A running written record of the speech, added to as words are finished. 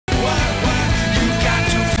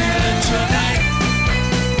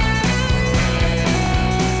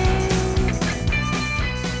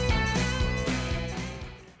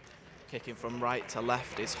From right to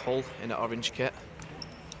left is Hull in an orange kit,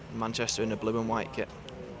 Manchester in a blue and white kit.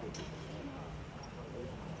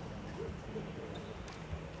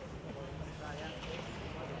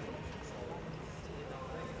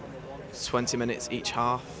 It's 20 minutes each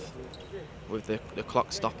half, with the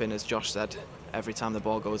clock stopping, as Josh said, every time the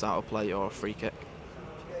ball goes out of play or a free kick.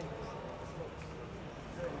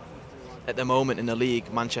 At the moment in the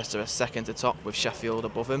league, Manchester are second to top with Sheffield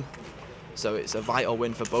above him. So it's a vital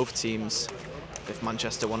win for both teams if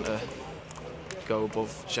Manchester want to go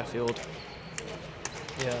above Sheffield.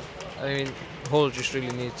 Yeah, I mean, Hull just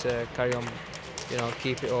really need to carry on, you know,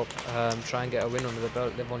 keep it up, try and get a win under the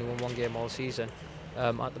belt. They've only won one game all season.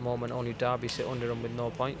 At the moment, only Derby sit under them with no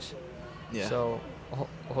points. Yeah. So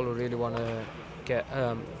Hull really want to get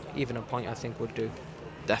even a point, I think, would do.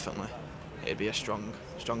 Definitely. It'd be a strong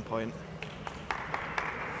point.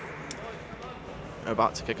 We're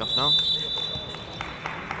about to kick off now.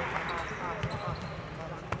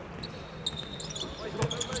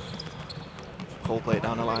 Hull play it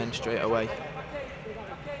down the line straight away.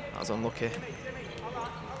 That was unlucky.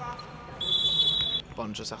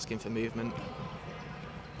 Bond just asking for movement.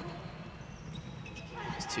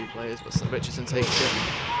 There's two players, but Richardson takes it.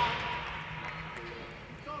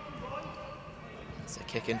 It's a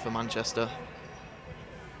kick in for Manchester.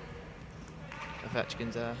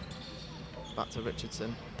 Ovechkin's there. Back to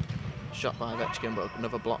Richardson. Shot by Ovechkin, but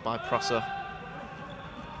another block by Prosser.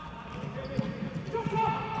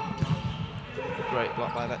 Great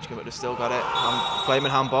block by Ovechkin, but they've still got it.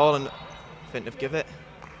 Claiming handball, and I think they've give it.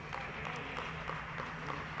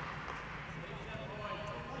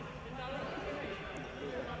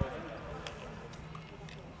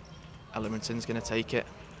 Ellermanton's going to take it.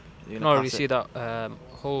 You can already see that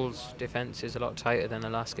Hull's defence is a lot tighter than the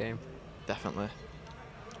last game. Definitely.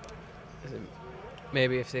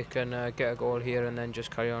 Maybe if they can get a goal here and then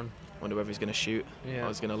just carry on. Wonder whether he's going to shoot or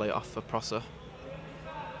he's going to lay it off for Prosser.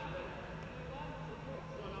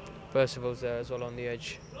 Percival's there as well on the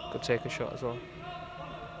edge. Could take a shot as well.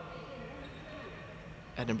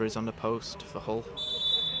 Edinburgh's on the post for Hull.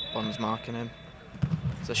 Bond's marking him.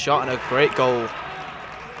 It's a shot and a great goal.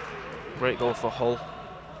 Great goal for Hull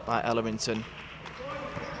by Ellermanton.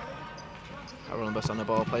 Harolambus on the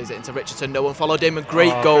ball, plays it into Richardson. No one followed him. A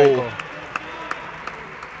great goal.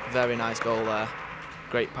 Very nice goal there.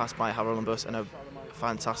 Great pass by Harolambus and a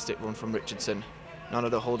fantastic run from Richardson. None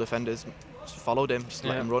of the Hull defenders followed him, just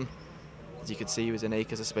let him run. As you could see, he was in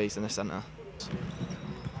acres of space in the centre.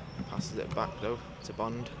 Passes it back though to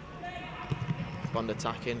Bond. Bond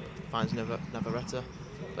attacking, finds Navarrete.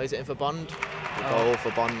 Plays it in for Bond. The goal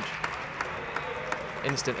for Bond.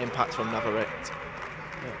 Instant impact from Navarrete.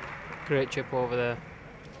 Yeah. Great chip over there.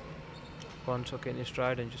 Bond took it in his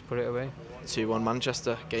stride and just put it away. 2-1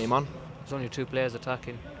 Manchester, game on. There's only two players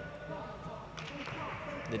attacking.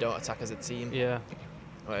 They don't attack as a team. Yeah.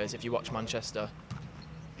 Whereas if you watch Manchester,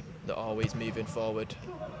 they're always moving forward,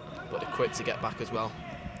 but they're quick to get back as well.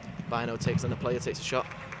 Bino takes on the player, takes a shot.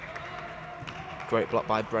 Great block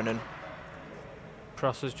by Brennan.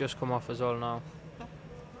 Prosser's just come off as well now.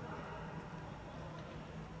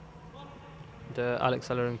 Alex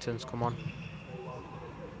Ellerington's come on.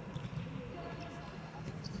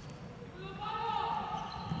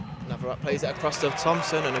 Navarrete plays it across to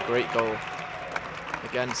Thompson and a great goal.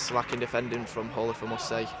 Again, slacking defending from Hull, if I must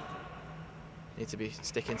say. Need to be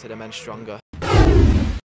sticking to the men stronger.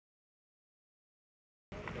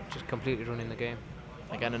 Just completely running the game.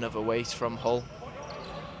 Again, another waste from Hull.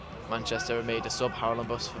 Manchester have made a sub,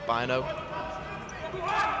 Harolambus for Bino.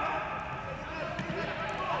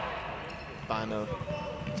 Bino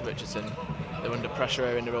to Richardson. They're under pressure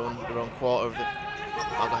here in their own quarter of the.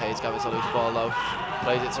 Michael Hayes gathers a loose ball though.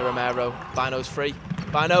 Plays it to Romero. Bino's free.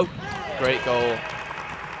 Bino, great goal.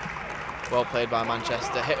 Well played by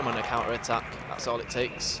Manchester. Hit him on a counter attack. That's all it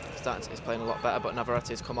takes. He's playing a lot better, but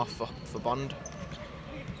Navarrete's come off for Bond.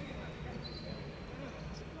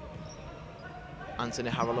 Anthony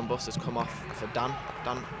Harolambus has come off for Dan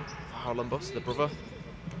Harolambus, the brother.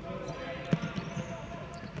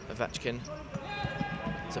 Ovechkin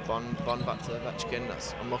to Bond. Bond back to Ovechkin.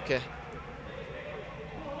 That's unlucky.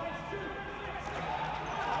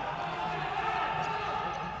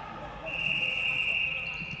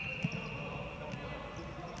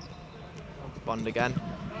 Bond again.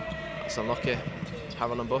 That's unlucky.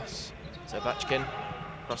 Harolambus to Ovechkin.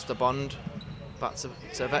 Across to Bond. Back to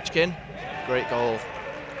Ovechkin. Great goal.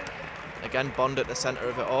 Again, Bond at the centre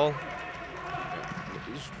of it all.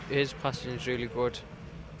 His passing is really good.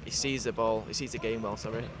 He sees the ball. He sees the game well,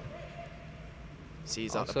 sorry.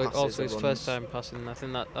 Sees out the passes. Also his first time passing. I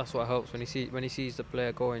think that's what helps when he sees the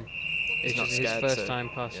player going. He's not just scared his first time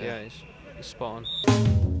pass. Yeah. Yeah, spot on.